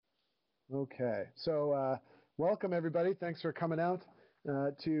Okay, so welcome everybody. Thanks for coming out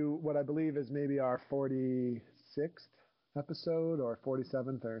to what I believe is maybe our 46th episode or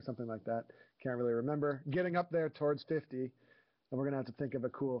 47th or something like that. Can't really remember. Getting up there towards 50, and we're gonna have to think of a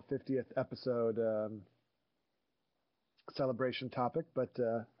cool 50th episode celebration topic. But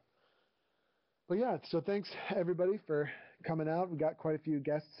yeah, so thanks everybody for coming out. We got quite a few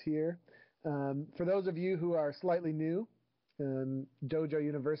guests here. For those of you who are slightly new, Dojo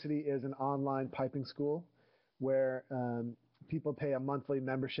University is an online piping school where people pay a monthly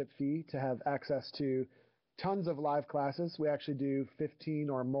membership fee to have access to tons of live classes. We actually do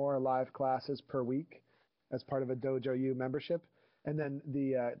 15 or more live classes per week as part of a Dojo U membership. And then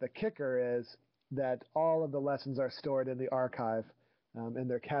the kicker is that all of the lessons are stored in the archive, and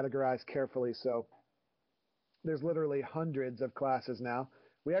they're categorized carefully. So there's literally hundreds of classes now.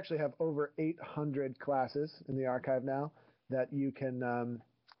 We actually have over 800 classes in the archive now that you can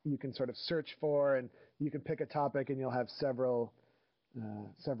sort of search for, and you can pick a topic, and you'll have several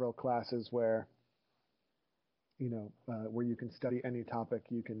classes where where you can study any topic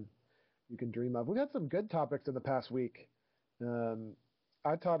you can dream of. We've had some good topics in the past week.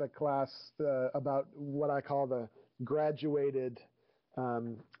 I taught a class about what I call the graduated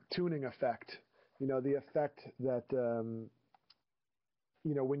tuning effect. The effect that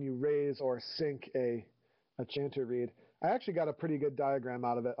when you raise or sync a chanter reed. I actually got a pretty good diagram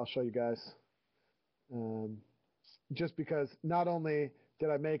out of it. I'll show you guys. Just because not only did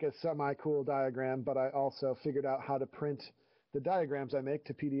I make a semi-cool diagram, but I also figured out how to print the diagrams I make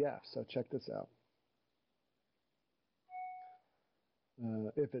to PDF. So check this out.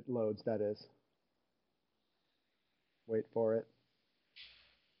 If it loads, that is. Wait for it.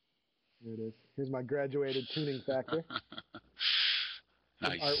 Here it is. Here's my graduated tuning factor.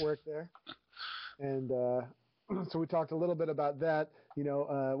 Nice. Some artwork there. And so we talked a little bit about that,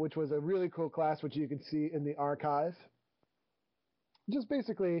 which was a really cool class, which you can see in the archive. Just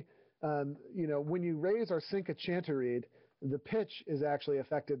basically, when you raise or sync a chanter reed, the pitch is actually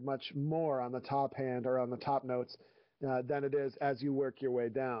affected much more on the top hand or on the top notes than it is as you work your way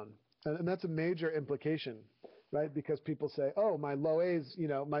down. And that's a major implication, right? Because people say, oh, my low A's,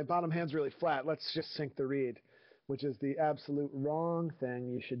 my bottom hand's really flat. Let's just sync the reed, which is the absolute wrong thing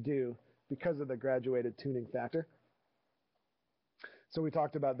you should do because of the graduated tuning factor. So we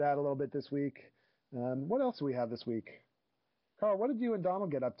talked about that a little bit this week. What else do we have this week? Carl, what did you and Donald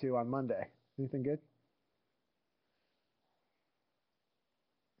get up to on Monday? Anything good?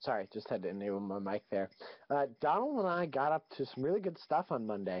 Sorry, just had to enable my mic there. Donald and I got up to some really good stuff on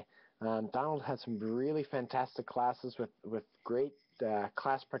Monday. Donald had some really fantastic classes with great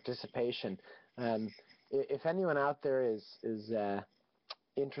class participation. If anyone out there is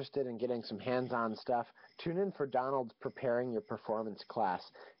interested in getting some hands-on stuff, tune in for Donald's Preparing Your Performance class.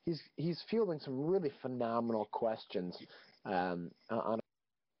 He's fielding some really phenomenal questions on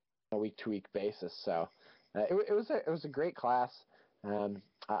a week-to-week basis. So it was a great class.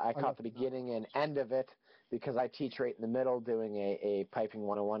 I caught the beginning and end of it because I teach right in the middle, doing a Piping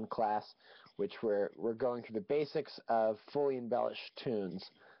 101 class, which we're going through the basics of fully embellished tunes.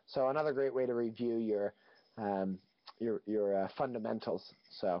 So another great way to review your fundamentals.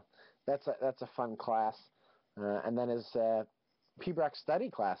 So that's a fun class. And then his Pibroch study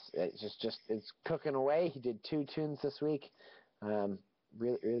class, it's cooking away. He did 2 tunes this week.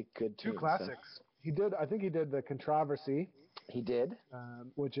 Really good tunes. 2 classics. So. I think he did the Controversy. He did.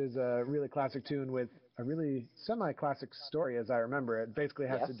 Which is a really classic tune with a really semi-classic story, as I remember. It basically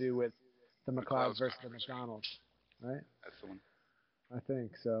has to do with the McLeods versus the McDonalds, right? That's the one. I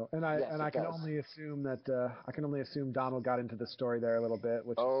think so, and I can only assume that Donald got into the story there a little bit.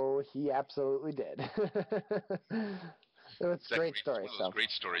 He absolutely did. It's a great story. It's one of those great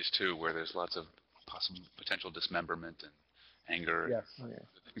stories too, where there's lots of possible potential dismemberment and anger. Yes. And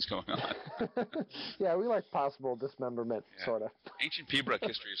things going on. Yeah, we like possible dismemberment, sort of. Ancient Pibroch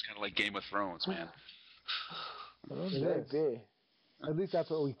history is kind of like Game of Thrones, man. It is. At least that's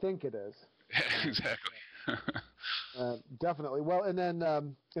what we think it is. Exactly. Definitely. Well, and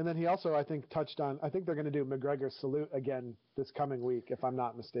then he also, I think, touched on. I think they're going to do McGregor's Salute again this coming week, if I'm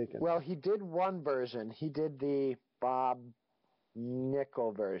not mistaken. Well, he did one version. He did the Bob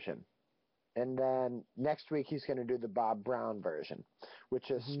Nickel version, and then next week he's going to do the Bob Brown version,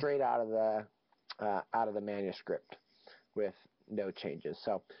 which is straight out of the manuscript with no changes.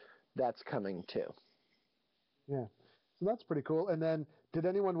 So that's coming too. Yeah. So that's pretty cool. And then, did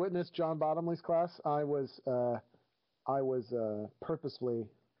anyone witness John Bottomley's class? I was purposefully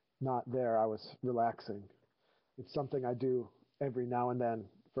not there. I was relaxing. It's something I do every now and then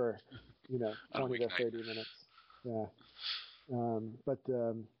for 20 to 30 minutes. Yeah. But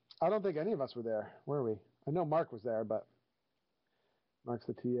I don't think any of us were there, were we? I know Mark was there, but Mark's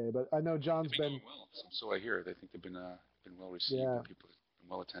the TA. But I know John's They've been going well, so I hear. They think they've been well received, yeah. and people have been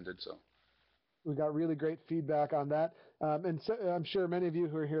well attended. So We got really great feedback on that. And so, I'm sure many of you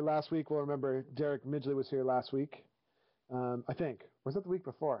who were here last week will remember Derek Midgley was here last week. I think. Was it the week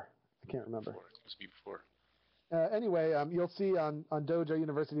before? I can't remember. before, it must be before. Anyway, you'll see on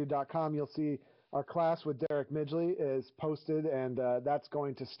dojouniversity.com, you'll see our class with Derek Midgley is posted, and that's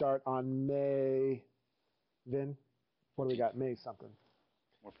going to start on May, Vin? What do we got? May something.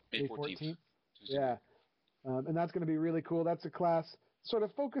 May 14th. Yeah. And that's going to be really cool. That's a class sort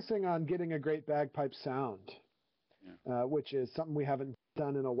of focusing on getting a great bagpipe sound, which is something we haven't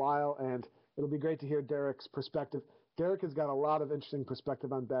done in a while, and it'll be great to hear Derek's perspective. Derek has got a lot of interesting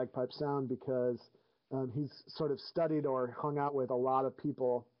perspective on bagpipe sound because he's sort of studied or hung out with a lot of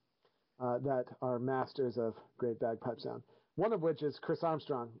people that are masters of great bagpipe sound. One of which is Chris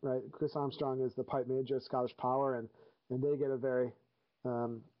Armstrong, right? Chris Armstrong is the pipe major of Scottish Power, and they get a very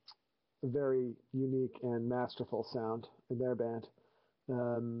unique and masterful sound in their band,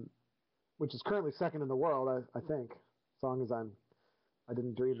 which is currently second in the world, I think, as long as I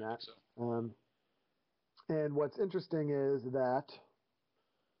didn't dream that. So. And what's interesting is that,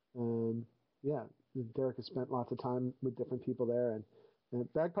 Derek has spent lots of time with different people there,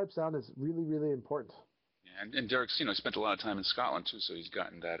 and bagpipe sound is really, really important. Yeah, and Derek's, spent a lot of time in Scotland too, so he's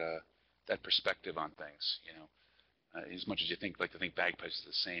gotten that perspective on things. As much as you think bagpipes is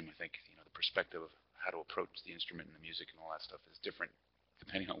the same, I think the perspective of how to approach the instrument and the music and all that stuff is different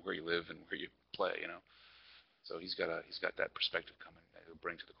depending on where you live and where you play. So he's got that perspective coming that he'll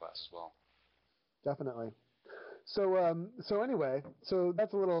bring to the class as well. Definitely. So anyway, so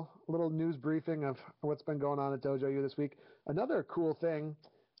that's a little news briefing of what's been going on at Dojo U this week. Another cool thing,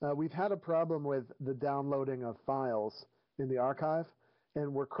 we've had a problem with the downloading of files in the archive,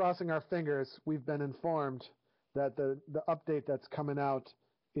 and we're crossing our fingers. We've been informed that the update that's coming out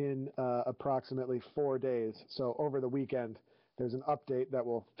in approximately 4 days, so over the weekend, there's an update that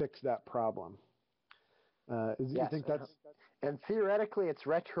will fix that problem. You think that's... And theoretically, it's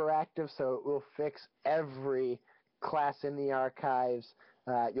retroactive, so it will fix every class in the archives.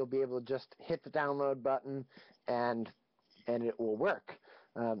 You'll be able to just hit the download button, and it will work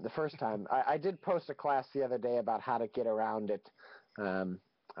the first time. I did post a class the other day about how to get around it. I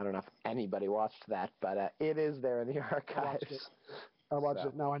don't know if anybody watched that, but it is there in the archives. I watched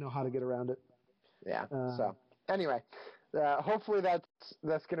it. Now I know how to get around it. Yeah. So anyway, hopefully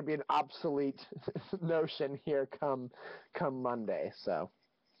that's going to be an obsolete notion here come Monday. So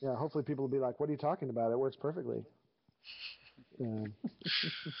yeah, hopefully people will be like, "What are you talking about? It works perfectly." Never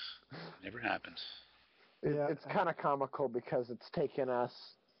happened. It's kind of comical because it's taken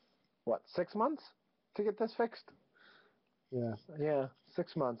us 6 months to get this fixed. Yeah,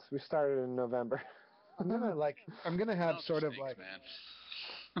 6 months. We started in November. I'm gonna have sort of like. Man.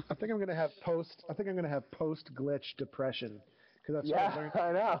 I think I'm gonna have post glitch depression because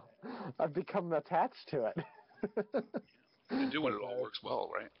I know. I've become attached to it. You do when it all works well,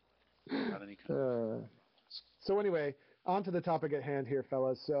 right? Not any kind. So anyway, on to the topic at hand here,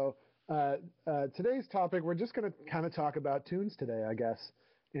 fellas. So today's topic, we're just gonna kind of talk about tunes today, I guess.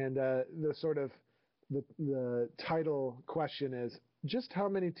 And the title question is just how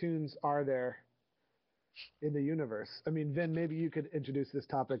many tunes are there in the universe? I mean, Vin, maybe you could introduce this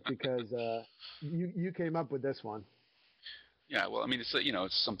topic because you came up with this one. Yeah, well, I mean, it's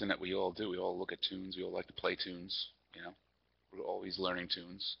something that we all do. We all look at tunes. We all like to play tunes. We're always learning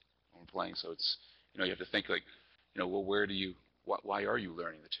tunes when we're playing. So it's you have to think well, why are you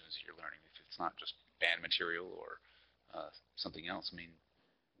learning the tunes that you're learning? If it's not just band material or something else, I mean,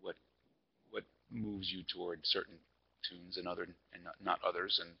 what moves you toward certain tunes and not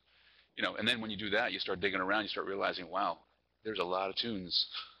others, and and then when you do that, you start digging around, you start realizing, wow, there's a lot of tunes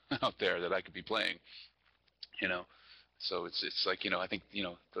out there that I could be playing, So it's like, I think,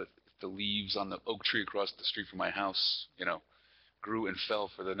 the leaves on the oak tree across the street from my house, grew and fell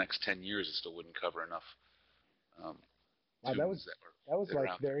for the next 10 years. It still wouldn't cover enough. Wow, that was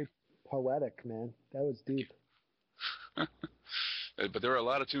like very poetic, man. That was deep. But there are a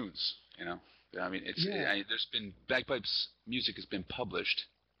lot of tunes, I mean, there's been bagpipes music has been published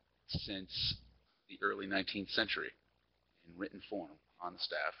since the early 19th century in written form on the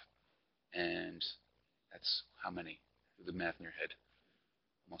staff, and that's how many? Do the math in your head.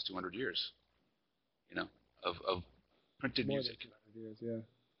 Almost 200 years, of printed music. More than 200 years, yeah.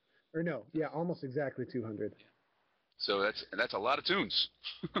 Or no, yeah, almost exactly 200. Yeah. So that's a lot of tunes.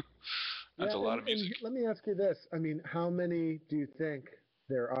 That's a lot of music. Let me ask you this. I mean, how many do you think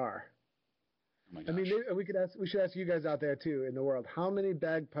there are? Oh my I mean, gosh. we should ask you guys out there too in the world, how many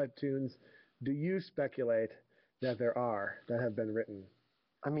bagpipe tunes do you speculate that there are that have been written?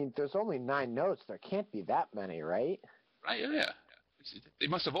 I mean, there's only 9 notes. There can't be that many, right? Right? Yeah. They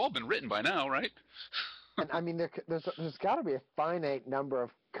must have all been written by now, right? And I mean, there's got to be a finite number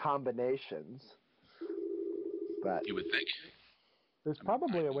of combinations. But You would think. There's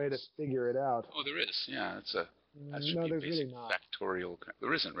probably a way to figure it out. Oh, there is. Yeah, that should No, be a there's basic really not. factorial.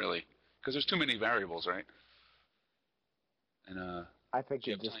 There isn't really, because there's too many variables, right? And I think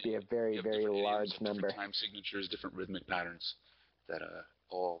you it'd have just be a very, you have very different large idioms, number. different time signatures, different rhythmic patterns that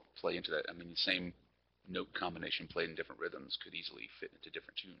all play into that. I mean, the same note combination played in different rhythms could easily fit into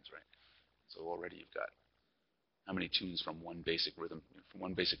different tunes, right? So already you've got how many tunes from one basic rhythm, from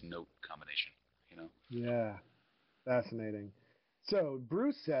one basic note combination, you know? Yeah, fascinating. So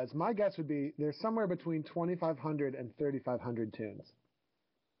Bruce says, my guess would be there's somewhere between 2,500 and 3,500 tunes.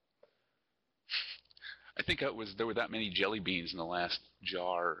 I think there were that many jelly beans in the last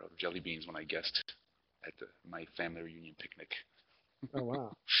jar of jelly beans when I guessed at my family reunion picnic. Oh,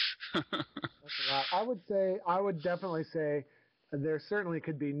 wow. That's a lot. I would definitely say there certainly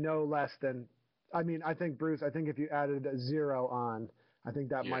could be no less than, I mean, I think, Bruce, I think if you added a 0 on, I think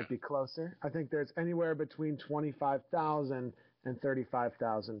that might be closer. I think there's anywhere between 25,000 and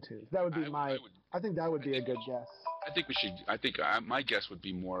 35,000 tunes. That would be I think that would be a good guess. I think my guess would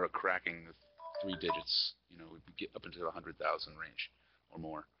be more cracking the 3 digits. You know, we'd get up into the 100,000 range or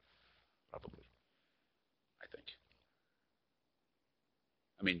more, probably. I think.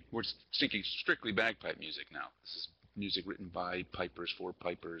 I mean, we're thinking strictly bagpipe music now. This is music written by pipers for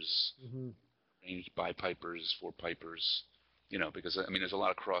pipers, arranged by pipers for pipers. You know, because I mean, there's a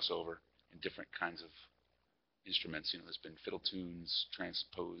lot of crossover in different kinds of instruments. You know, there's been fiddle tunes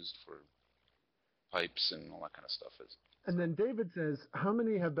transposed for pipes and all that kind of stuff. And then David says, how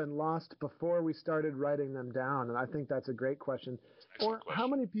many have been lost before we started writing them down? And I think that's a great question. Or question. How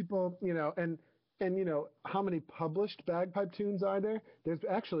many people, you know, and you know, how many published bagpipe tunes are there? There's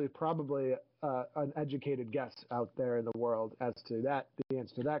actually probably an educated guess out there in the world as to that, the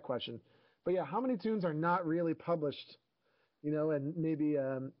answer to that question. But yeah, how many tunes are not really published? You know, and maybe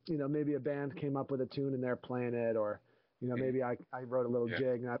you know, maybe a band came up with a tune and they're playing it, or you know, maybe I wrote a little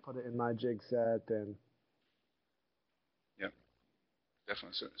jig and I put it in my jig set. And yeah,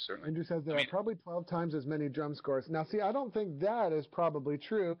 definitely, certainly. Andrew says there are probably 12 times as many drum scores. Now, see, I don't think that is probably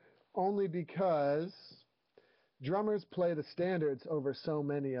true, only because drummers play the standards over so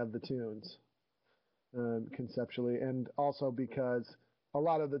many of the tunes, conceptually, and also because a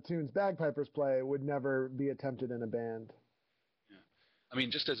lot of the tunes bagpipers play would never be attempted in a band. I mean,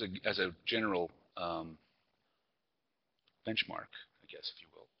 just as a general benchmark, I guess, if you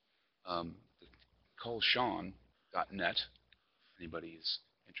will, CallSean.net, if anybody is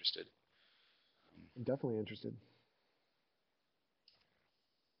interested. I'm definitely interested.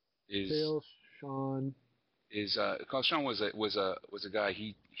 Sean was a guy.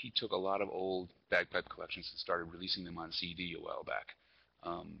 He took a lot of old bagpipe collections and started releasing them on CD a while back,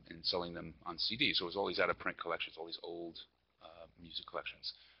 and selling them on CD. So it was all these out of print collections, all these old music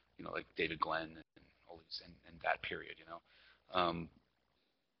collections, you know, like David Glenn and all these, and that period, you know.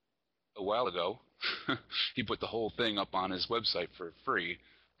 A while ago, he put the whole thing up on his website for free,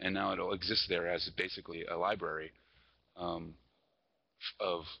 and now it'll exist there as basically a library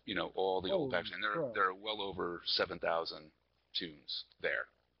of, you know, all the old backs, and there are well over 7,000 tunes there,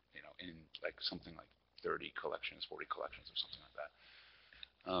 you know, in like something like 30 collections, 40 collections, or something like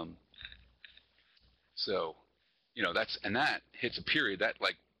that. So, you know, that hits a period that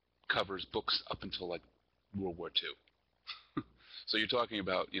like covers books up until like World War II. So you're talking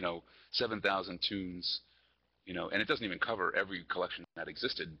about, you know, 7,000 tunes, you know, and it doesn't even cover every collection that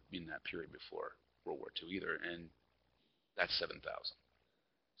existed in that period before World War II either, and that's 7,000.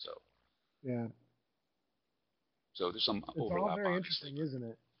 So yeah. So there's some overlap. It's all very interesting, isn't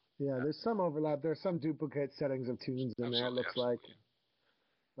it? Yeah, there's some overlap. There's some duplicate settings of tunes in there, it looks like.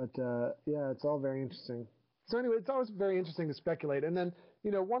 But yeah, it's all very interesting. So anyway, it's always very interesting to speculate. And then,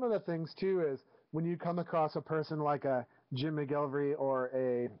 you know, one of the things too is when you come across a person like a Jim McGillivray or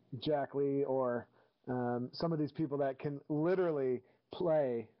a Jack Lee or some of these people that can literally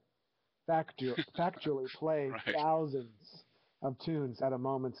play, factually play thousands of tunes at a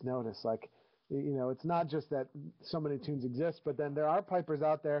moment's notice. Like, you know, it's not just that so many tunes exist, but then there are pipers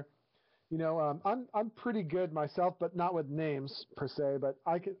out there. You know, I'm pretty good myself, but not with names per se. But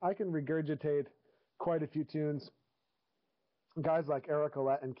I can regurgitate quite a few tunes. Guys like Eric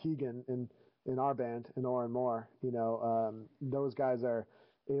Ollett and Keegan in our band, in Or and More, you know, those guys are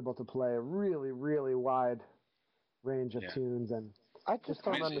able to play a really, really wide range of tunes. And I just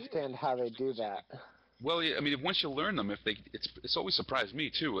don't understand how they do that. Well, yeah, I mean, once you learn them, it's always surprised me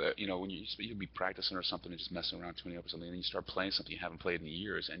too. When you'll be practicing or something and just messing around, tuning up or something, and then you start playing something you haven't played in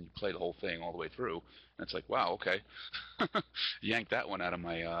years, and you play the whole thing all the way through, and it's like, wow, okay, yank that one out of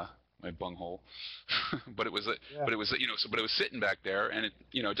my bunghole. but it was, but it was, but it was sitting back there, and it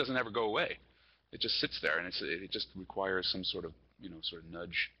doesn't ever go away. It just sits there, and it just requires some sort of, sort of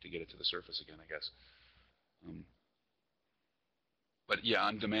nudge to get it to the surface again, I guess. But yeah,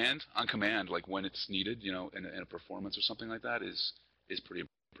 on command, like when it's needed, in a performance or something like that is pretty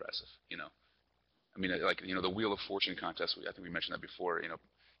impressive. I mean, like the Wheel of Fortune contest. I think we mentioned that before.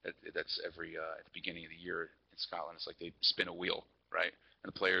 That's every at the beginning of the year in Scotland. It's like they spin a wheel, right?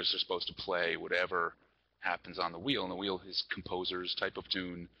 And the players are supposed to play whatever happens on the wheel, and the wheel is composer's type of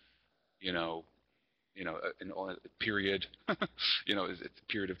tune, a period, it's a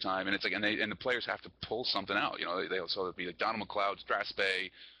period of time, and it's like, and the players have to pull something out, so it'll be like Donald McLeod's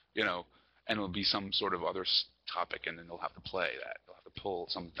Strathspey, and it'll be some sort of other topic, and then they'll have to play that. They'll have to pull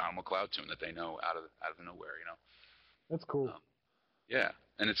some Donald McLeod tune that they know out of nowhere, That's cool. Yeah,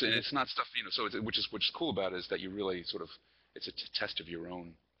 and it's not stuff, so which is cool about it is that you really sort of, it's a test of your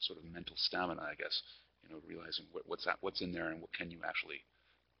own sort of mental stamina, I guess, realizing what's in there and what can you actually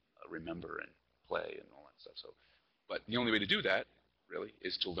remember and play and all that stuff. So, but the only way to do that really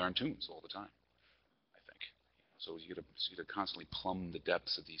is to learn tunes all the time, I think. So you got to constantly plumb the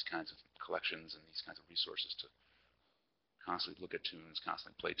depths of these kinds of collections and these kinds of resources to constantly look at tunes,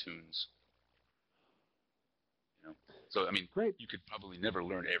 constantly play tunes. So I mean, Great. You could probably never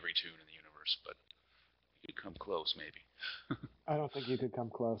learn every tune in the universe, but you could come close, maybe. I don't think you could come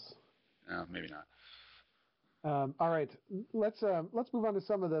close. No, maybe not. All right, let's move on to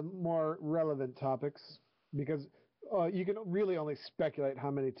some of the more relevant topics, because you can really only speculate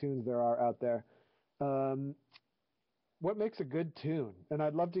how many tunes there are out there. What makes a good tune? And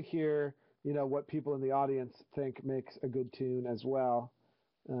I'd love to hear, what people in the audience think makes a good tune as well.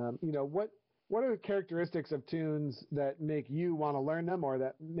 What are the characteristics of tunes that make you want to learn them, or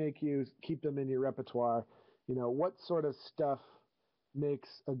that make you keep them in your repertoire? What sort of stuff makes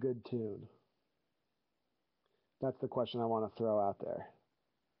a good tune? That's the question I want to throw out there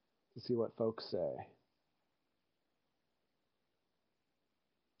to see what folks say.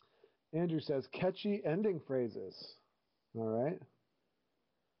 Andrew says, catchy ending phrases. All right.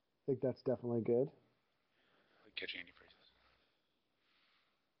 I think that's definitely good. I like catchy ending phrases.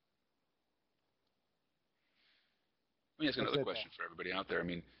 Let me ask another question for everybody out there. I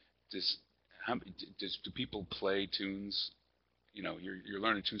mean, do people play tunes? You're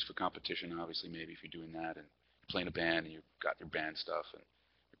learning tunes for competition, obviously, maybe if you're doing that, and you're playing a band and you've got your band stuff and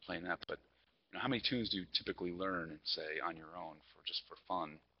you're playing that. But how many tunes do you typically learn and say on your own just for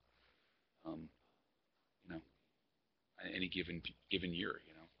fun? Any given year,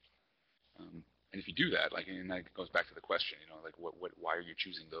 and if you do that, and that goes back to the question, why are you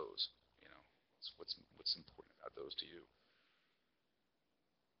choosing those? What's important about those to you?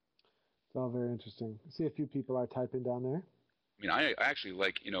 It's all very interesting. I see a few people are typing down there. I mean, I actually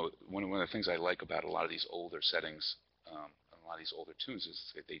like, one of the things I like about a lot of these older settings, a lot of these older tunes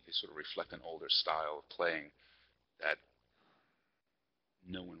is they sort of reflect an older style of playing that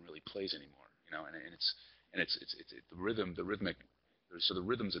no one really plays anymore, and it's the rhythmic. So the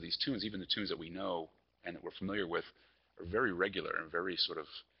rhythms of these tunes, even the tunes that we know and that we're familiar with, are very regular and very sort of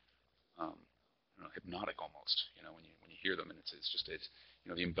hypnotic almost. When you hear them, and it's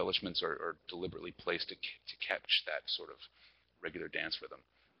the embellishments are deliberately placed to catch that sort of regular dance rhythm,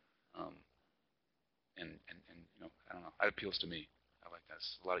 and I don't know, that appeals to me. I like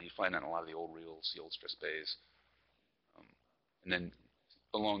that. You find that in a lot of the old reels, the old Strathspeys, and then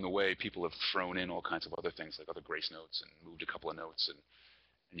along the way, people have thrown in all kinds of other things like other grace notes and moved a couple of notes,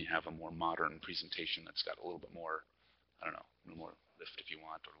 and you have a more modern presentation that's got a little bit more, I don't know, a little more lift if you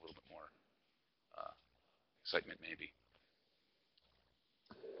want, or a little bit more excitement maybe.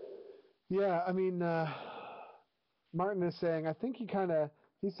 Yeah, I mean, Martin is saying, I think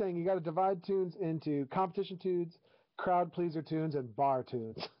he's saying you got to divide tunes into competition tunes, crowd pleaser tunes, and bar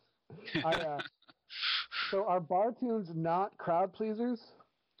tunes. So are bar tunes not crowd pleasers?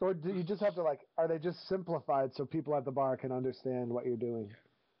 Or do you just have to are they just simplified so people at the bar can understand what you're doing?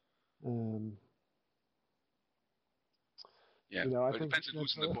 Yeah, it depends on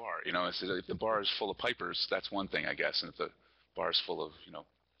who's in the bar. If the bar is full of pipers, that's one thing, I guess. And if the bar is full of,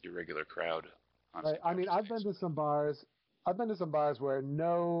 your regular crowd. Right. I mean, I've been to some bars where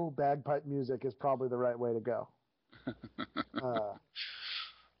no bagpipe music is probably the right way to go.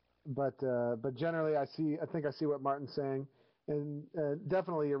 But generally, I think I see what Martin's saying, and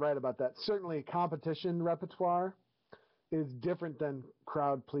definitely you're right about that. Certainly, competition repertoire is different than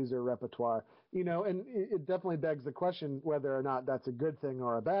crowd pleaser repertoire. And it definitely begs the question whether or not that's a good thing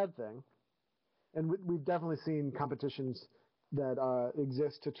or a bad thing. And we've definitely seen competitions that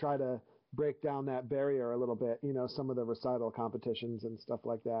exist to try to break down that barrier a little bit, some of the recital competitions and stuff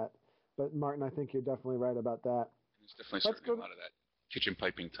like that. But Martin, I think you're definitely right about that. There's definitely certainly a lot of that kitchen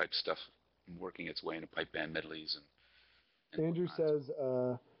piping type stuff working its way into pipe band medleys. And Andrew says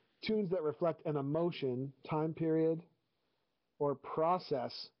tunes that reflect an emotion, time period, or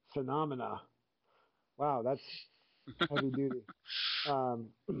process phenomena. Wow, that's heavy duty.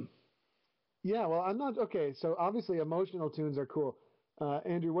 Yeah, well, I'm not okay. So obviously, emotional tunes are cool.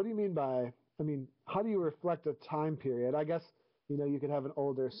 Andrew, what do you mean by? How do you reflect a time period? I guess you could have an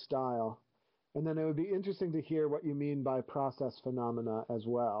older style, and then it would be interesting to hear what you mean by process phenomena as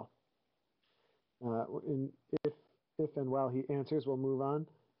well. If and while he answers, we'll move on.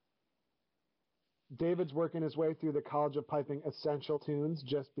 David's working his way through the College of Piping essential tunes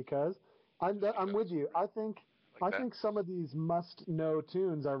just because. I'm with you. I think some of these must-know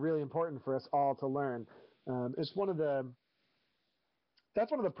tunes are really important for us all to learn. That's one of the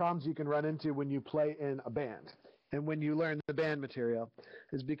problems you can run into when you play in a band and when you learn the band material,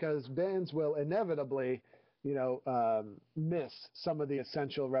 is because bands will inevitably, miss some of the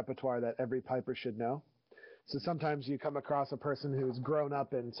essential repertoire that every piper should know. So sometimes you come across a person who's grown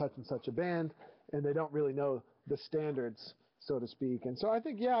up in such and such a band, and they don't really know the standards, so to speak. And so I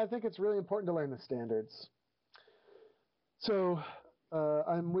think it's really important to learn the standards. So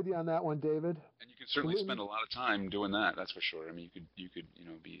I'm with you on that one, David. And you can certainly spend a lot of time doing that. That's for sure. I mean, you could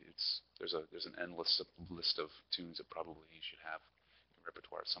there's an endless list of tunes that probably you should have in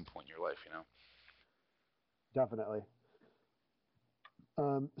repertoire at some point in your life. Definitely.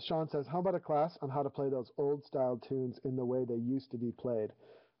 Sean says, how about a class on how to play those old style tunes in the way they used to be played?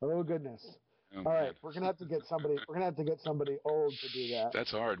 Oh goodness. Oh, all right, we're gonna have to get somebody old to do that.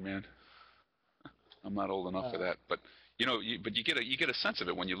 That's hard, man. I'm not old enough for that, but you get a sense of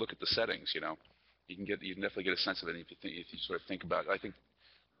it when you look at the settings. You can definitely get a sense of it if you sort of think about it. I think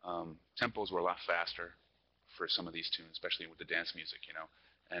tempos were a lot faster for some of these tunes, especially with the dance music.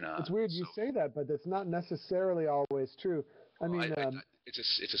 And it's weird you say that, but that's not necessarily always true.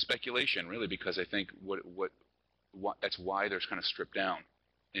 It's a speculation, really, because I think what that's why they're kind of stripped down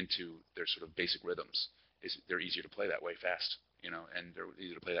into their sort of basic rhythms. Is they're easier to play that way fast, and they're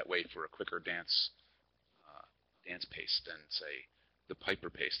easier to play that way for a quicker dance pace than, say, the piper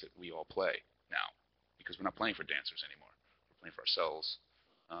pace that we all play now, because we're not playing for dancers anymore. We're playing for ourselves,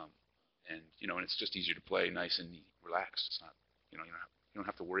 and it's just easier to play nice and relaxed. It's not, you don't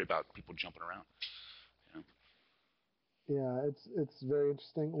have to worry about people jumping around. Yeah, it's very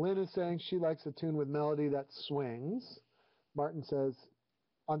interesting. Lynn is saying she likes a tune with melody that swings. Martin says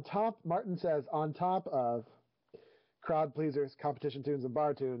on top of crowd pleasers, competition tunes, and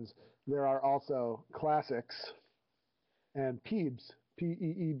bar tunes, there are also classics and peebs,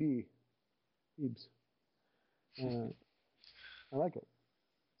 P-E-E-B, peebs. I like it.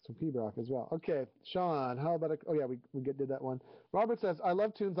 Some peeb rock as well. Okay, Sean, how about we did that one. Robert says, I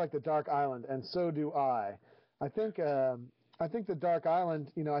love tunes like The Dark Island, and so do I. I think The Dark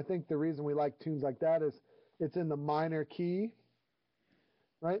Island, I think the reason we like tunes like that is it's in the minor key,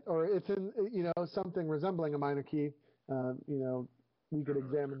 right? Or it's in, something resembling a minor key. We could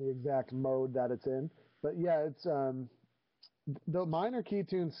examine the exact mode that it's in. But yeah, it's the minor key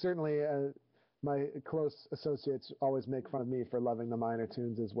tunes certainly, my close associates always make fun of me for loving the minor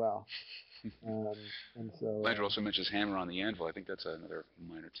tunes as well. And so Landry also mentions Hammer on the Anvil. I think that's another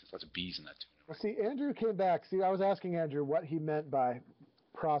minor tune. Lots of B's in that tune. Well, see, Andrew came back. See, I was asking Andrew what he meant by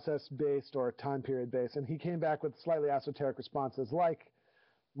process-based or time period-based, and he came back with slightly esoteric responses like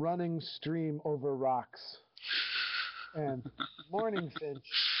running stream over rocks and morning finch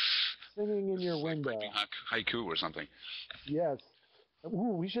singing in your window. Like haiku or something. Yes.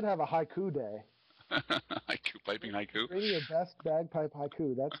 Ooh, we should have a haiku day. Piping haiku? Creating your best bagpipe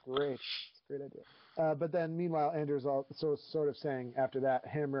haiku. That's great. That's a great idea. But then, meanwhile, Andrew's also sort of saying after that,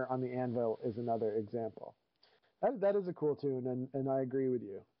 Hammer on the Anvil is another example. That is a cool tune, and I agree with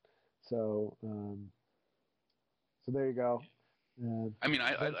you. So there you go.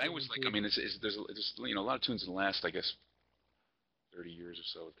 I always like. There's a lot of tunes in the last, I guess, 30 years or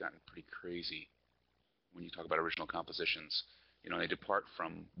so have gotten pretty crazy when you talk about original compositions. They depart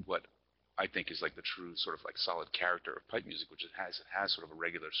from what I think is like the true sort of like solid character of pipe music, which it has sort of a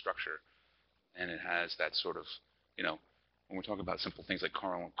regular structure, and it has that sort of, when we're talking about simple things like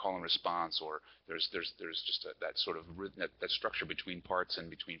call and response, or there's just that sort of that structure between parts and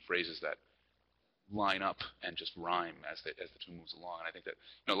between phrases that line up and just rhyme as the tune moves along. And I think that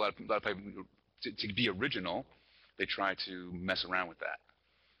a lot of pipe, to be original, they try to mess around with that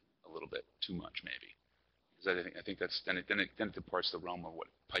a little bit too much, maybe. Because I think that's then it departs the realm of what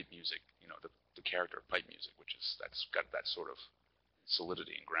pipe music, the character of pipe music, that's got that sort of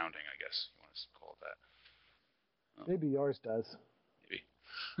solidity and grounding, I guess you want to call it that. Maybe yours does. Maybe.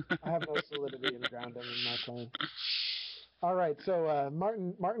 I have no solidity and grounding in my playing. All right, so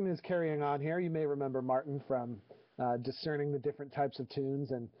Martin is carrying on here. You may remember Martin from discerning the different types of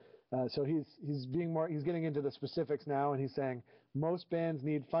tunes, and so he's getting into the specifics now, and he's saying most bands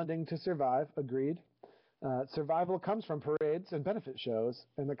need funding to survive. Agreed. Survival comes from parades and benefit shows,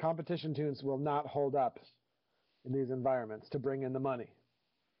 and the competition tunes will not hold up in these environments to bring in the money.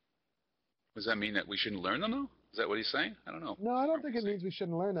 Does that mean that we shouldn't learn them, though? Is that what he's saying? I don't know. No, I don't think it means we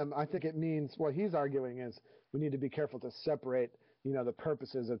shouldn't learn them. I think it means what he's arguing is we need to be careful to separate, the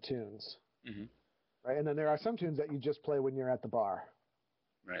purposes of tunes. Mm-hmm. Right? And then there are some tunes that you just play when you're at the bar.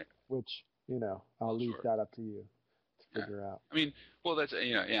 Right. Which, I'll leave that up to you to figure out. I mean, well, that's,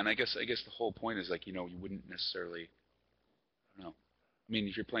 and I guess the whole point is like, you wouldn't necessarily, I don't know. I mean,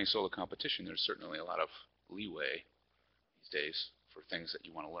 if you're playing solo competition, there's certainly a lot of leeway these days for things that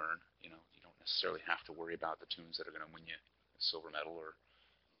you want to learn. You don't necessarily have to worry about the tunes that are going to win you a silver medal or,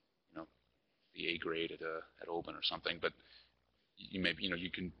 the A grade at Oban or something. But you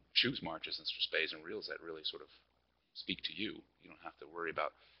can choose marches and spades and reels that really sort of speak to you. You don't have to worry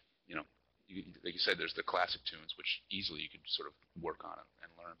about, like you said, there's the classic tunes which easily you could sort of work on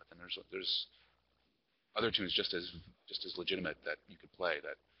and learn. But then there's other tunes just as legitimate that you could play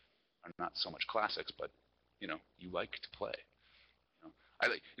that are not so much classics, but you like to play.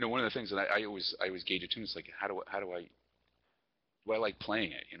 One of the things that I always gauge a tune is like how do I like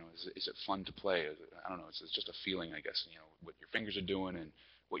playing it? Is it fun to play? I don't know. It's just a feeling, I guess. What your fingers are doing and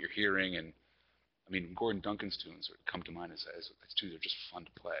what you're hearing, and I mean, Gordon Duncan's tunes come to mind as tunes that are just fun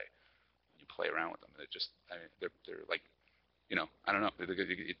to play. You play around with them. They're like, I don't know.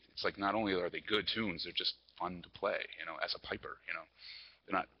 It's like not only are they good tunes, they're just fun to play. As a piper,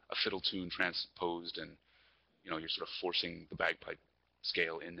 they're not a fiddle tune transposed and you're sort of forcing the bagpipe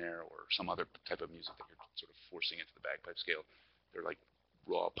scale in there or some other type of music that you're sort of forcing into the bagpipe scale. They're like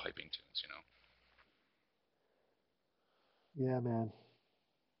raw piping tunes, Yeah, man.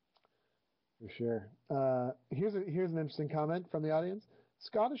 For sure. Here's an interesting comment from the audience.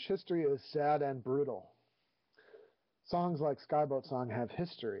 Scottish history is sad and brutal. Songs like Skyboat Song have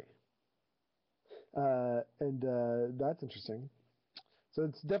history. And that's interesting. So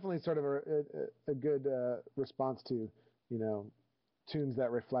it's definitely sort of a good response to, tunes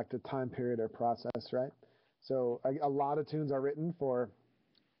that reflect a time period or process, right? So a lot of tunes are written for,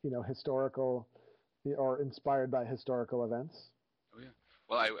 historical or inspired by historical events. Oh yeah.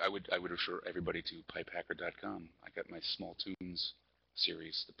 Well, I would refer everybody to pipehacker.com. I got my Small Tunes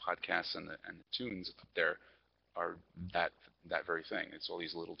series, the podcasts and the tunes up there are that very thing. It's all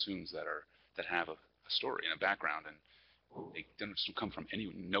these little tunes that have a story and a background, and they don't come from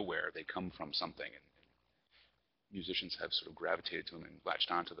nowhere. They come from something, and musicians have sort of gravitated to them and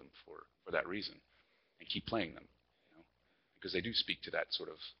latched onto them for that reason, and keep playing them, because they do speak to that sort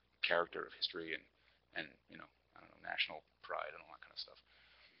of character of history and I don't know, national pride and all that kind of stuff.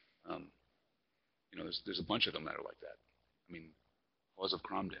 There's a bunch of them that are like that. I mean, Hawes of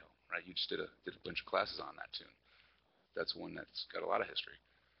Cromdale, right? You just did a bunch of classes on that tune. That's one that's got a lot of history.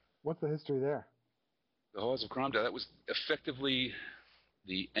 What's the history there? The Hawes of Cromdale, that was effectively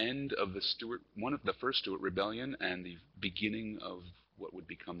the end of the first Stuart Rebellion and the beginning of what would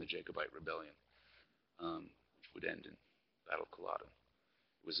become the Jacobite Rebellion, which would end in Battle of Culloden.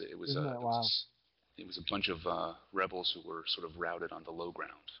 It was a bunch of rebels who were sort of routed on the low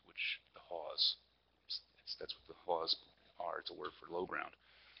ground, which the Haws, that's what the Haws are. It's a word for low ground.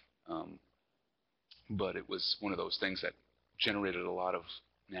 But it was one of those things that generated a lot of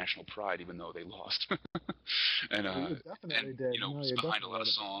national pride, even though they lost. And definitely did. It was behind a lot of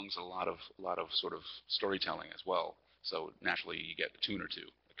songs, a lot of sort of storytelling as well. So naturally, you get a tune or two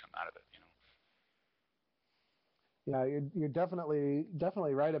that come out of it. Yeah, you're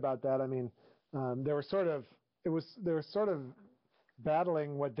definitely right about that. I mean, they were sort of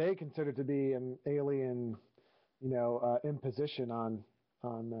battling what they considered to be an alien, imposition on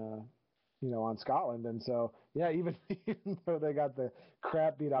Scotland, and so yeah, even though they got the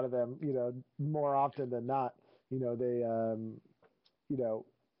crap beat out of them, more often than not, they,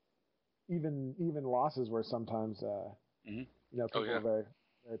 even losses were sometimes, people were very,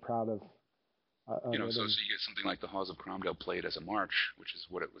 very proud of. So you get something like the Hawes of Cromdale played as a march, which is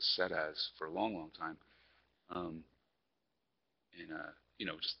what it was set as for a long, long time,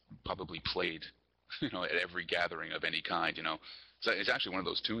 just probably played, at every gathering of any kind. So it's actually one of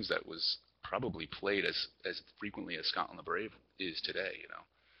those tunes that was probably played as frequently as Scotland the Brave is today, you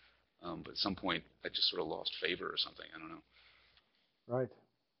know. But at some point, that just sort of lost favor or something. I don't know. Right.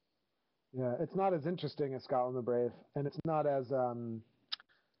 Yeah, it's not as interesting as Scotland the Brave, and it's not as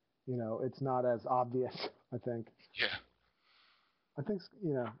it's not as obvious. I think. Yeah. I think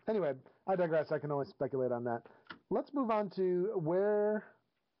Anyway, I digress. I can only speculate on that. Let's move on to where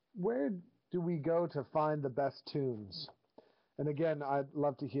do we go to find the best tunes? And again, I'd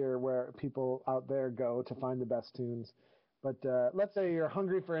love to hear where people out there go to find the best tunes. But let's say you're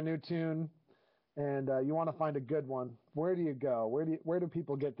hungry for a new tune, and you want to find a good one. Where do you go? Where do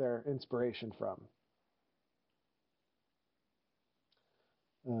people get their inspiration from?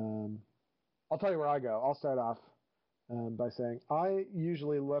 I'll tell you where I go. I'll start off by saying I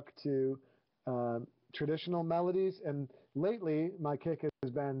usually look to traditional melodies, and lately my kick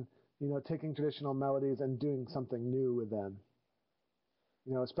has been taking traditional melodies and doing something new with them.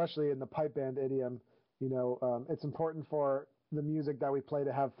 Especially in the pipe band idiom, it's important for the music that we play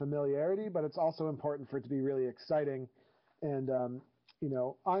to have familiarity, but it's also important for it to be really exciting. And,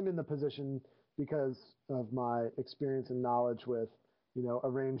 I'm in the position because of my experience and knowledge with,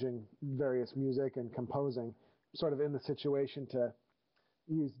 arranging various music and composing, sort of in the situation to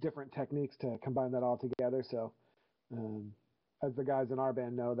use different techniques to combine that all together. So, as the guys in our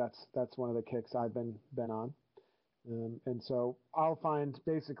band know, that's one of the kicks I've been on. And so I'll find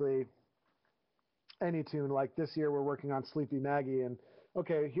basically any tune. Like this year we're working on Sleepy Maggie, and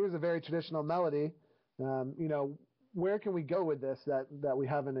okay, here's a very traditional melody. Where can we go with this that we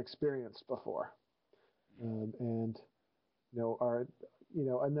haven't experienced before? And and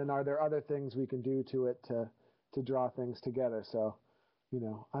then are there other things we can do to it to draw things together? So,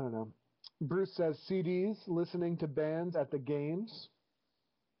 I don't know. Bruce says CDs, listening to bands at the games.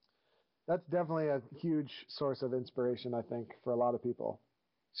 That's definitely a huge source of inspiration, I think, for a lot of people.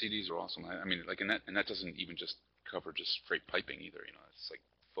 CDs are awesome. I mean, like, and that doesn't even just cover just straight piping either. It's like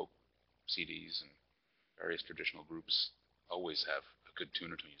folk CDs and various traditional groups always have a good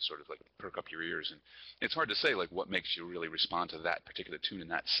tune or two. You sort of like perk up your ears, and it's hard to say like what makes you really respond to that particular tune in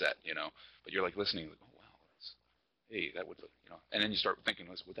that set, But you're like listening, like, oh wow, hey, that would, and then you start thinking,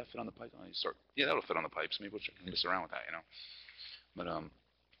 would that fit on the pipes? And you start, yeah, that'll fit on the pipes. Maybe we'll mess around with that, But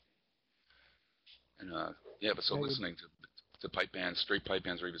but so listening to pipe bands, straight pipe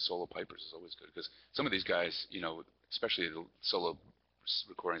bands, or even solo pipers is always good, because some of these guys, especially the solo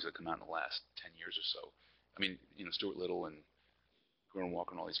recordings that come out in the last 10 years or so. I mean, Stuart Little and Gordon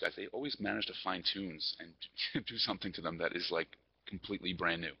Walker and all these guys, they always manage to find tunes and do something to them that is like completely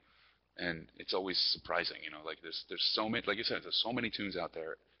brand new, and it's always surprising. Like there's so many, like you said, there's so many tunes out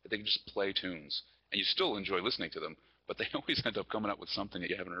there that they can just play tunes, and you still enjoy listening to them, but they always end up coming up with something that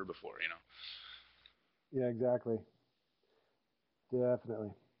you haven't heard before. Yeah, exactly.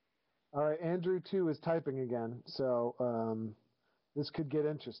 Definitely. All right, Andrew too is typing again, so this could get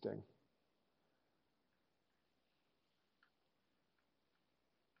interesting.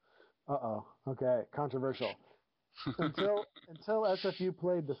 Uh-oh. Okay, controversial. Until SFU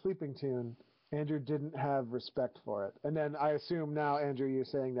played the sleeping tune, Andrew didn't have respect for it. And then I assume now, Andrew, you're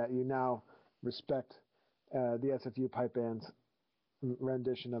saying that you now respect the SFU pipe band's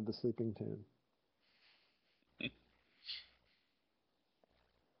rendition of the sleeping tune.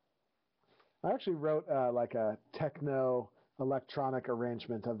 I actually wrote like a techno electronic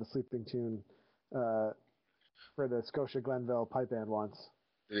arrangement of the sleeping tune for the Scotia Glenville pipe band once.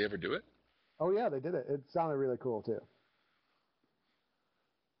 Did they ever do it? Oh yeah, they did it. It sounded really cool too.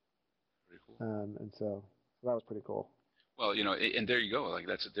 Pretty cool. And so that was pretty cool. Well, and there you go. Like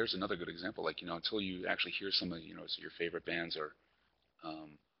there's another good example. Like until you actually hear some of so your favorite bands or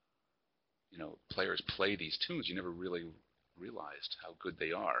players play these tunes, you never really realized how good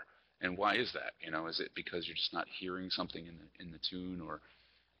they are. And why is that? Is it because you're just not hearing something in the tune, or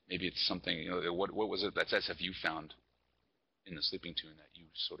maybe it's something? What was it that SFU found in the sleeping tune that you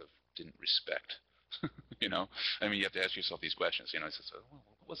sort of didn't respect? I mean, you have to ask yourself these questions. It's just,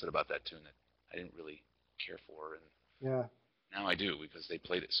 what was it about that tune that I didn't really care for, and yeah, now I do because they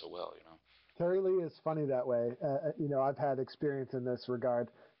played it so well. Terry Lee is funny that way. I've had experience in this regard.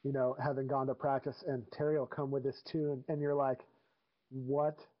 Having gone to practice, and Terry will come with this tune, and you're like,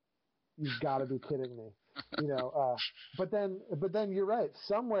 what? You've got to be kidding me, but then you're right.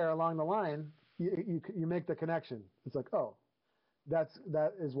 Somewhere along the line, you make the connection. It's like, oh, that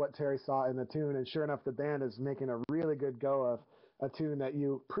is what Terry saw in the tune, and sure enough, the band is making a really good go of a tune that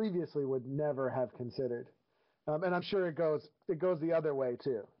you previously would never have considered. And I'm sure it goes the other way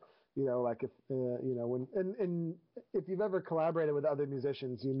too. Like if when and if you've ever collaborated with other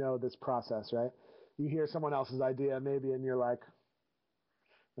musicians, this process, right? You hear someone else's idea maybe, and you're like,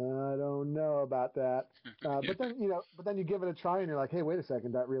 I don't know about that. But then you give it a try and you're like, hey, wait a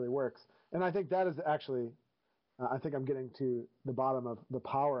second, that really works. And I think that is actually, I think I'm getting to the bottom of the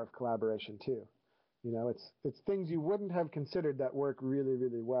power of collaboration too. It's things you wouldn't have considered that work really,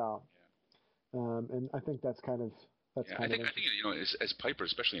 really well. And I think that's kind of I think as pipers,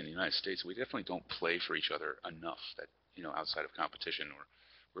 especially in the United States, we definitely don't play for each other enough. That outside of competition or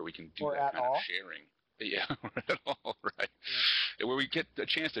where we can do or that kind of sharing. Yeah, or at all, right? Yeah. Where we get a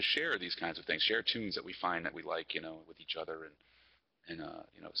chance to share these kinds of things, share tunes that we find that we like, with each other, and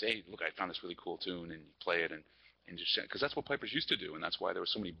say, hey, look, I found this really cool tune, and you play it, and just because that's what pipers used to do, and that's why there were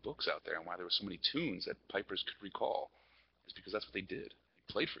so many books out there, and why there were so many tunes that pipers could recall, is because that's what they did.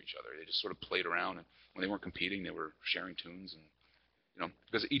 They played for each other. They just sort of played around, and when they weren't competing, they were sharing tunes, and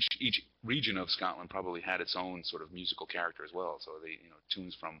because each region of Scotland probably had its own sort of musical character as well. So they,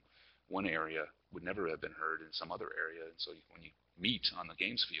 tunes from one area would never have been heard in some other area, and so when you meet on the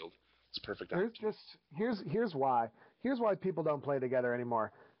games field, it's a perfect opportunity. Here's why people don't play together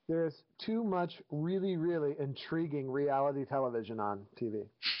anymore. There's too much really, really intriguing reality television on TV.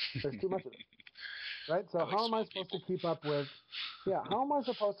 There's too much of it. Right? So how am I supposed to keep up with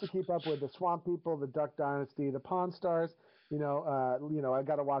the Swamp People, the Duck Dynasty, the Pawn Stars? I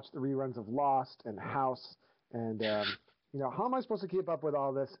got to watch the reruns of Lost and House, and how am I supposed to keep up with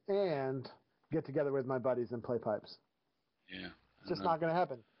all this and get together with my buddies and play pipes? Yeah, it's just not going to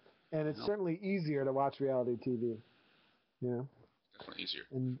happen. And it's certainly easier to watch reality TV. Definitely easier.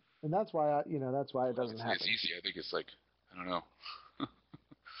 And that's why it doesn't happen. It's easy. I think it's like, I don't know. I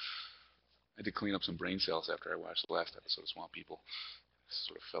had to clean up some brain cells after I watched the last episode of Swamp People. It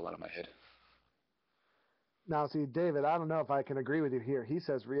sort of fell out of my head. Now, see, David, I don't know if I can agree with you here. He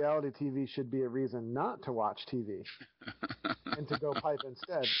says reality TV should be a reason not to watch TV and to go pipe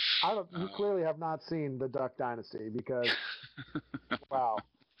instead. You clearly have not seen the Duck Dynasty because, wow.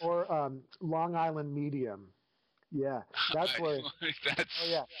 Or Long Island Medium. Yeah, that's where.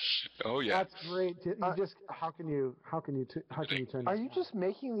 Oh yeah. That's great. How can you turn? Are you just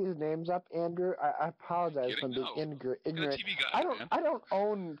making these names up, Andrew? I apologize for being ignorant. I don't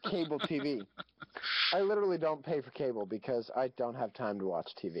own cable TV. I literally don't pay for cable because I don't have time to watch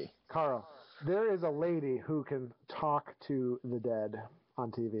TV. Carl, there is a lady who can talk to the dead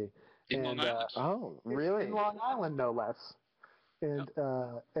on TV. In Long Island? Oh, really? In Long Island, no less. And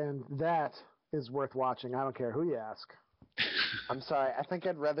that is worth watching. I don't care who you ask. I'm sorry. I think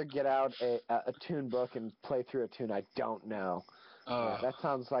I'd rather get out a tune book and play through a tune I don't know. That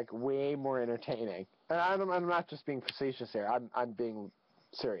sounds like way more entertaining. And I'm not just being facetious here. I'm being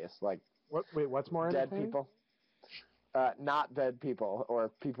serious. Like, what's more dead entertaining? people? Not dead people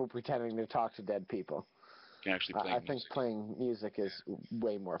or people pretending to talk to dead people. You can actually play music. I think playing music is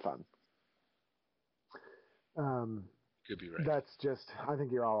way more fun. Could be right. That's just, I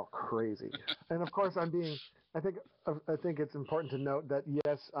think you're all crazy. And of course I think it's important to note that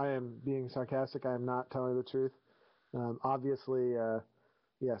yes, I am being sarcastic. I am not telling the truth. Obviously,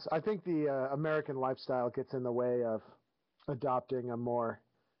 yes, I think the American lifestyle gets in the way of adopting a more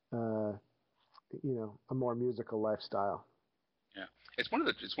musical lifestyle. Yeah, it's one of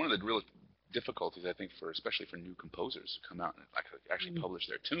the real difficulties, I think, especially for new composers who come out and actually publish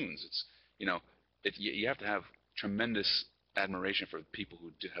their tunes. It's you have to have tremendous admiration for people who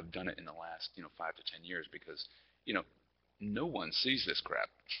have done it in the last 5 to 10 years, because no one sees this crap.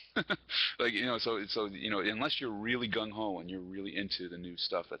 So unless you're really gung-ho and you're really into the new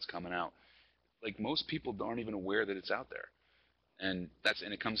stuff that's coming out, like, most people aren't even aware that it's out there. And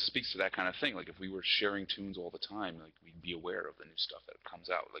it speaks to that kind of thing. Like, if we were sharing tunes all the time, like, we'd be aware of the new stuff that comes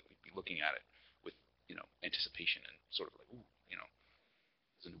out. Like, we'd be looking at it with anticipation and sort of like, ooh,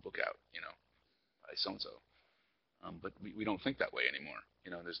 there's a new book out, by so and so. But we don't think that way anymore.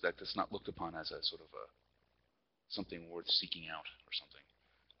 That's not looked upon as a sort of something worth seeking out or something.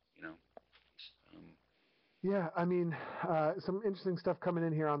 Yeah, I mean, some interesting stuff coming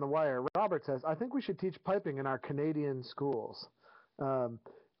in here on the wire. Robert says, I think we should teach piping in our Canadian schools.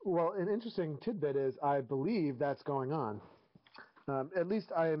 Well, an interesting tidbit is I believe that's going on. At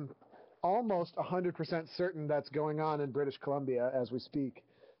least I am almost 100% certain that's going on in British Columbia as we speak.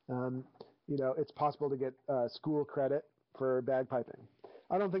 It's possible to get school credit for bagpiping.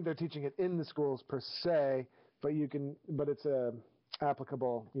 I don't think they're teaching it in the schools per se, but it's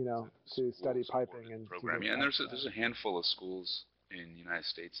applicable, to study piping and program. Yeah, and there's a handful of schools in the United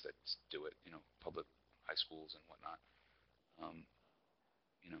States that do it. Public high schools and whatnot.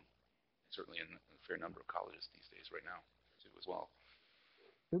 Certainly in a fair number of colleges these days right now too as well.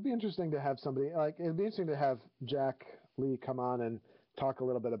 It'd be interesting to have it'd be interesting to have Jack Lee come on and talk a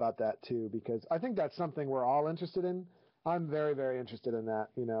little bit about that too, because I think that's something we're all interested in. I'm very, very interested in that.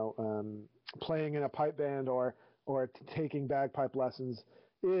 Playing in a pipe band or taking bagpipe lessons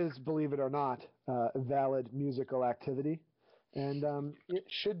is, believe it or not, a valid musical activity, and it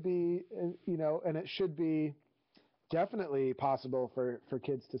should be, and it should be definitely possible for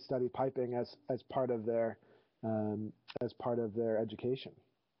kids to study piping as part of their education.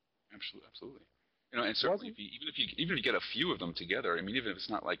 Absolutely, absolutely. And certainly, even if you get a few of them together, I mean, even if it's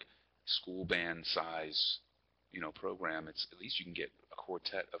not like school band size, program, it's at least you can get a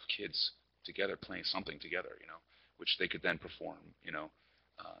quartet of kids together playing something together, which they could then perform, in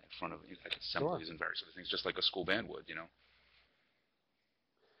front of like assemblies and various other things, just like a school band would,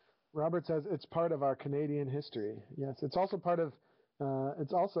 Robert says it's part of our Canadian history. Yes, it's also part of.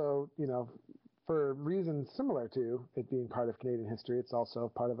 It's also, for reasons similar to it being part of Canadian history, it's also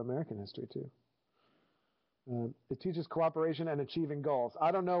part of American history too. It teaches cooperation and achieving goals.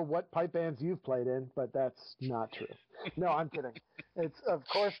 I don't know what pipe bands you've played in, but that's not true. No, I'm kidding. It's, of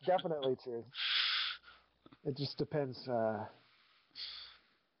course, definitely true. It just depends.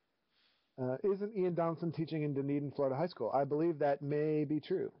 Isn't Ian Donaldson teaching in Dunedin, Florida High School? I believe that may be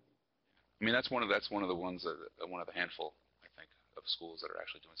true. I mean, that's one of the ones one of the handful, I think, of schools that are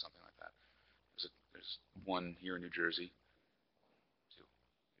actually doing something like that. There's one here in New Jersey, two,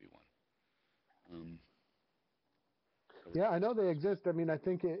 maybe one. Yeah, I know they exist. I mean, I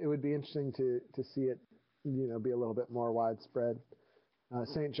think it would be interesting to see it, be a little bit more widespread.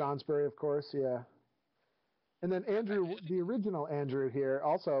 St. Johnsbury, of course, yeah. And then Andrew, the original Andrew here,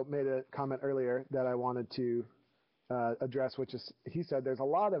 also made a comment earlier that I wanted to address, which is, he said there's a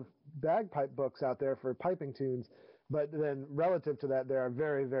lot of bagpipe books out there for piping tunes, but then relative to that, there are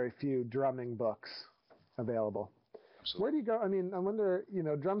very, very few drumming books available. Absolutely. Where do you go? I mean, I wonder,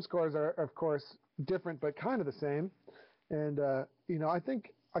 drum scores are, of course, different, but kind of the same. And, I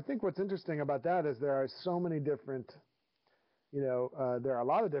think what's interesting about that is there are so many different, there are a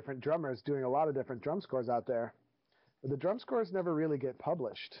lot of different drummers doing a lot of different drum scores out there. But the drum scores never really get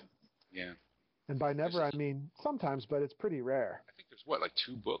published. Yeah. And by never, I mean sometimes, but it's pretty rare. I think there's, like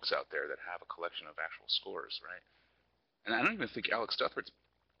 2 books out there that have a collection of actual scores, right? And I don't even think Alex Duthard's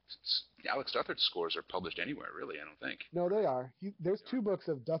scores are published anywhere, really, I don't think. No, they are. There's 2 books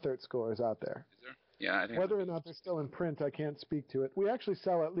of Duthard scores out there. Is there? Yeah, I think. Whether or not they're still in print, I can't speak to it. We actually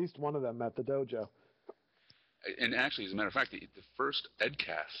sell at least one of them at the dojo. And actually, as a matter of fact, the first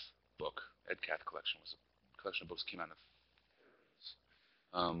EdCath book, EdCath collection, was a collection of books that came out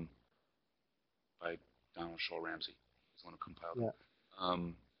by Donald Shaw Ramsey. He's the one who compiled it.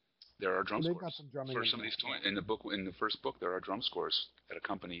 There are drum scores for some of these tunes. In the first book, there are drum scores that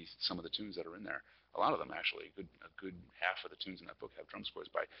accompany some of the tunes that are in there. A lot of them, actually. A good half of the tunes in that book have drum scores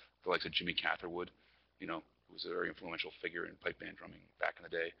by the likes of Jimmy Catherwood, who was a very influential figure in pipe band drumming back in the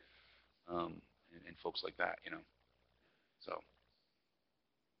day, and folks like that, So,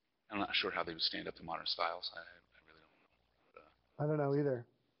 I'm not sure how they would stand up to modern styles. I really don't know. But, I don't know either.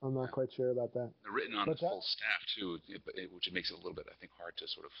 I'm not quite sure about that. They're written on the full staff, too, which makes it a little bit, I think, hard to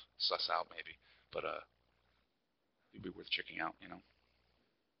sort of suss out, maybe. But it'd be worth checking out,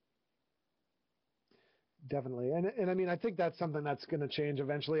 Definitely. And I mean, I think that's something that's going to change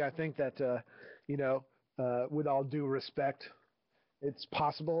eventually. I think that, with all due respect, it's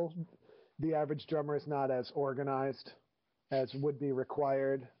possible the average drummer is not as organized as would be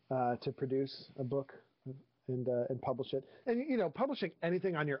required to produce a book and publish it. And, publishing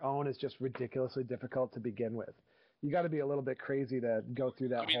anything on your own is just ridiculously difficult to begin with. You got to be a little bit crazy to go through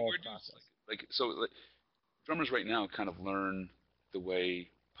that whole process. So drummers right now kind of learn the way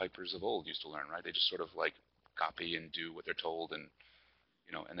pipers of old used to learn, right? They just sort of like copy and do what they're told, and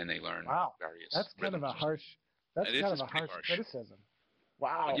and then they learn various. That's kind of a harsh. That's kind of a harsh criticism.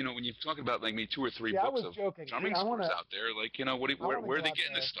 Wow. But, when you're talking about like maybe 2 or 3 books of drumming scores out there, like where are they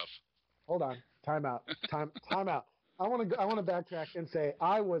getting this stuff? Hold on, time out, time out. I want to backtrack and say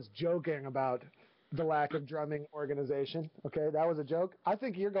I was joking about the lack of drumming organization. Okay, that was a joke. I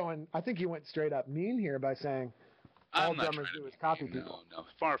think you went straight up mean here by saying all drummers do is copy people. No,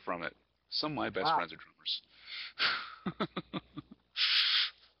 far from it. Some of my best friends are drummers.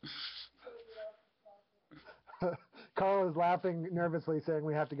 Carl is laughing nervously, saying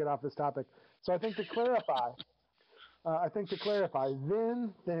we have to get off this topic. So I think to clarify,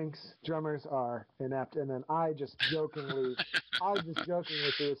 Vin thinks drummers are inept, and then I just jokingly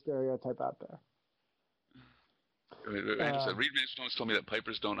threw a stereotype out there. Reed Mason told me that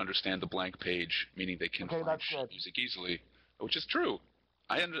pipers don't understand the blank page, meaning they can find music easily, which is true.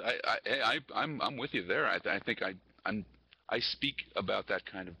 I'm with you there. I think I speak about that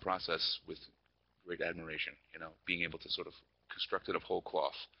kind of process with great admiration. Being able to sort of construct it of whole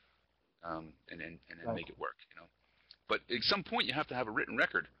cloth, and then make it work. But at some point, you have to have a written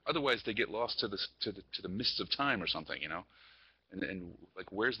record. Otherwise, they get lost to the mists of time or something, you know. And like,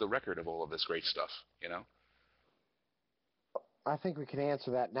 where's the record of all of this great stuff, you know? I think we can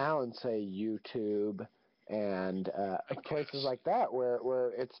answer that now and say YouTube and places like that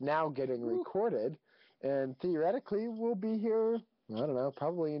where it's now getting recorded, and theoretically will be here, I don't know,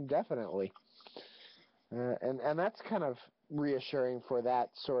 probably indefinitely. And that's kind of reassuring for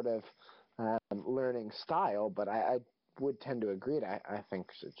that sort of learning style, but I would tend to agree. I think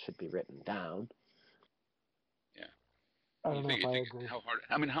it should be written down. Yeah. I don't know if I agree.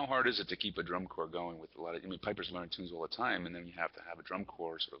 How hard is it to keep a drum corps going with a lot of? I mean, pipers learn tunes all the time, and then you have to have a drum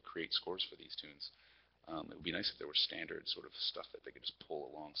corps sort of create scores for these tunes. It would be nice if there were standard sort of stuff that they could just pull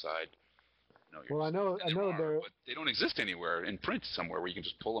alongside. You know, well, I know but they don't exist anywhere in print somewhere where you can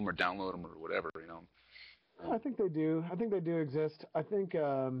just pull them or download them or whatever. You know. I think they do. I think they do exist. I think,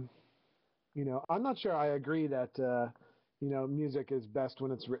 you know, I'm not sure I agree that, you know, music is best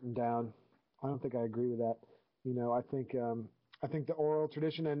when it's written down. I don't think I agree with that. You know, I think the oral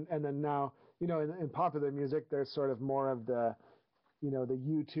tradition and then now, you know, in popular music, there's sort of more of the, you know, the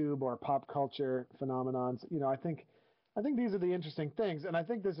YouTube or pop culture phenomenons. You know, I think these are the interesting things. And I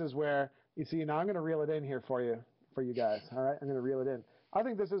think this is where, you see, now I'm going to reel it in here for you guys. All right. I'm going to reel it in. I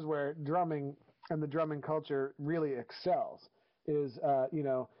think this is where drumming and the drumming culture really excels is, you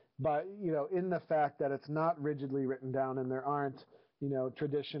know, but, you know, in the fact that it's not rigidly written down and there aren't, you know,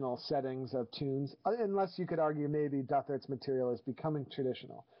 traditional settings of tunes, unless you could argue maybe Duthard's material is becoming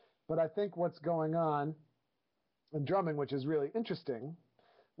traditional. But I think what's going on in drumming, which is really interesting,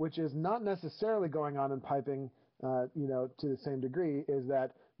 which is not necessarily going on in piping, you know, to the same degree, is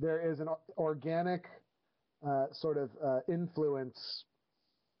that there is an organic sort of influence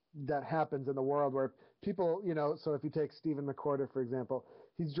that happens in the world where people, you know, so if you take Stephen McWhorter, for example,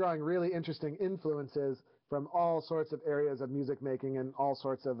 he's drawing really interesting influences from all sorts of areas of music making and all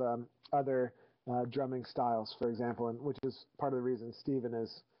sorts of other drumming styles, for example, and which is part of the reason Stephen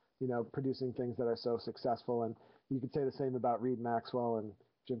is, you know, producing things that are so successful. And you could say the same about Reed Maxwell and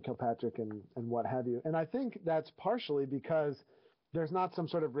Jim Kilpatrick and what have you. And I think that's partially because there's not some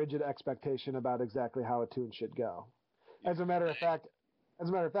sort of rigid expectation about exactly how a tune should go. As a matter of fact,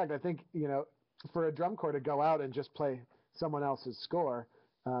 I think, you know, for a drum corps to go out and just play someone else's score,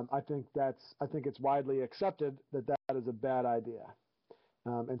 I think it's widely accepted that is a bad idea.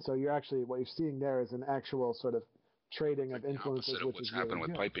 And so what you're seeing there is an actual sort of trading of influences, which is happened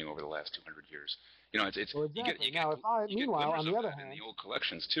really with piping over the last 200 years. You know, it's well, exactly. Meanwhile, on the other hand, in the old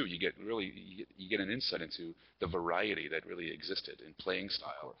collections too, you get an insight into the variety that really existed in playing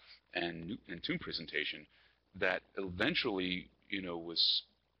style and tune presentation that eventually, you know, was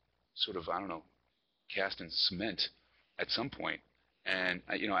sort of, I don't know, cast in cement at some point. And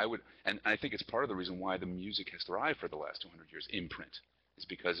you know, I think it's part of the reason why the music has thrived for the last 200 years in print, is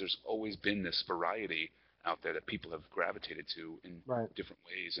because there's always been this variety out there that people have gravitated to in different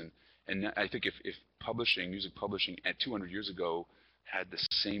ways. And I think if music publishing at 200 years ago had the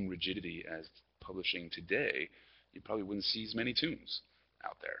same rigidity as publishing today, you probably wouldn't see as many tunes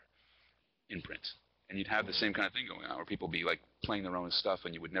out there in print. And you'd have the same kind of thing going on where people be like playing their own stuff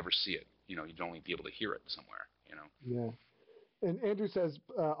and you would never see it. You know, you'd only be able to hear it somewhere, you know. Yeah. And Andrew says,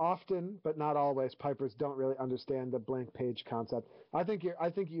 often, but not always, pipers don't really understand the blank page concept. I think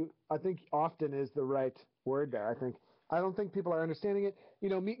often is the right word there. I don't think people are understanding it. You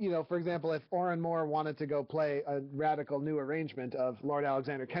know, for example, if Orrin Moore wanted to go play a radical new arrangement of Lord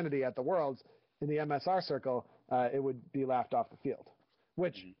Alexander Kennedy at the Worlds in the MSR circle, it would be laughed off the field.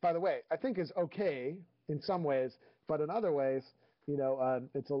 Which, by the way, I think is okay in some ways, but in other ways, you know,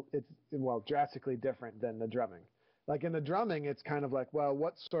 it's drastically different than the drumming. Like in the drumming, it's kind of like, well,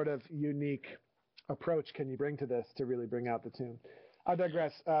 what sort of unique approach can you bring to this to really bring out the tune? I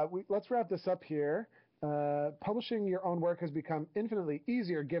digress. Let's wrap this up here. Publishing your own work has become infinitely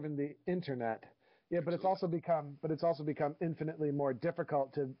easier given the internet. Yeah, but it's also become infinitely more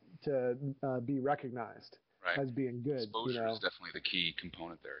difficult to be recognized as being good. Exposure is definitely the key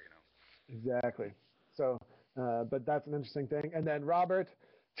component there, you know. Exactly. So, but that's an interesting thing. And then Robert,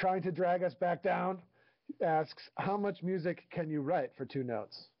 trying to drag us back down, asks, how much music can you write for 2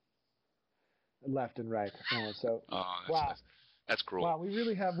 notes? Left and right. Wow. That's cruel. Wow, we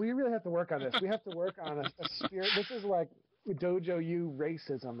really have to work on this. We have to work on a spirit. This is like Dojo U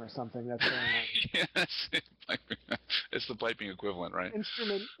racism or something that's going on. Yes, it's the piping equivalent, right?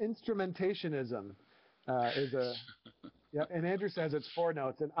 Instrumentationism is a yeah. And Andrew says it's 4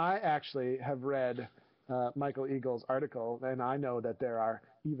 notes, and I actually have read Michael Eagle's article, and I know that there are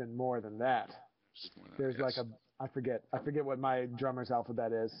even more than that. There's like I forget what my drummer's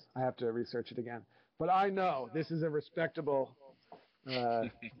alphabet is. I have to research it again. But I know this is a respectable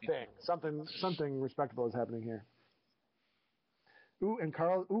thing. Something respectable is happening here.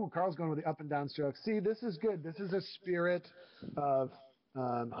 Carl's going with the up and down strokes. See, this is good. This is a spirit of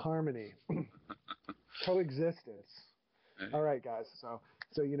harmony, coexistence. All right, guys. So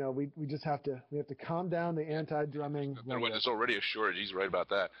we just have to calm down the anti-drumming. There's already a shortage. He's right about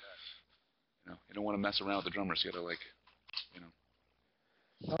that. You don't want to mess around with the drummers. You got to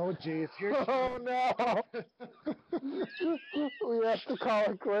Oh, geez. Oh, no. We have to call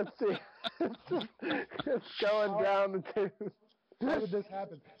it quits. It's going down the tube. How did this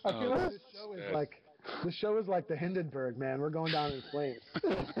happen? I feel like this show is like the Hindenburg, man. We're going down in flames.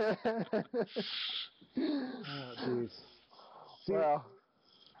 Oh, jeez. Well,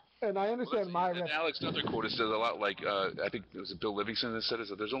 and I understand and Alex, another quote, it says a lot like, I think it was Bill Livingston that said it,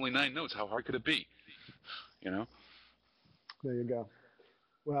 there's only 9 notes. How hard could it be? There you go.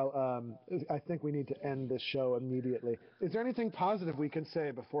 Well, I think we need to end this show immediately. Is there anything positive we can say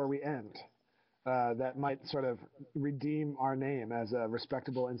before we end that might sort of redeem our name as a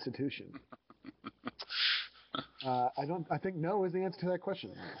respectable institution? I think no is the answer to that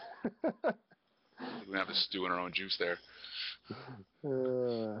question. We have to stew in our own juice there.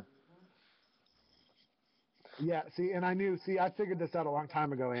 Yeah, I figured this out a long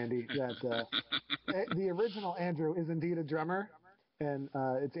time ago, Andy, that the original Andrew is indeed a drummer, and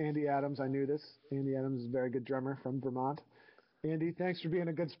it's Andy Adams. I knew this. Andy Adams is a very good drummer from Vermont. Andy, thanks for being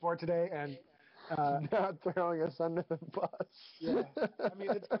a good sport today, and not throwing us under the bus. Yeah, I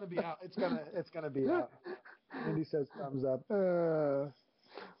mean, it's gonna be out. It's gonna be out. Andy says thumbs up.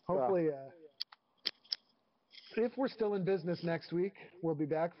 Hopefully, if we're still in business next week, we'll be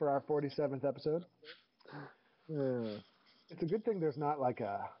back for our 47th episode. It's a good thing there's not like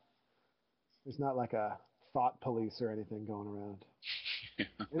a thought police or anything going around.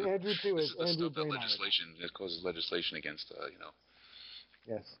 And Andrew too is Andrew legislation. It causes legislation against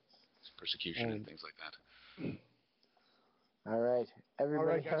yes, persecution and things like that. All right,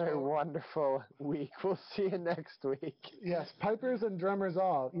 everybody, have a wonderful week. We'll see you next week. Yes, pipers and drummers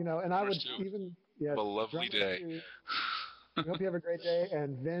all. And I would even have a lovely day. I hope you have a great day,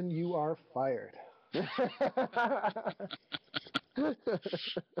 and then you are fired.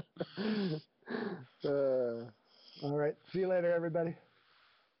 All right. See you later, everybody.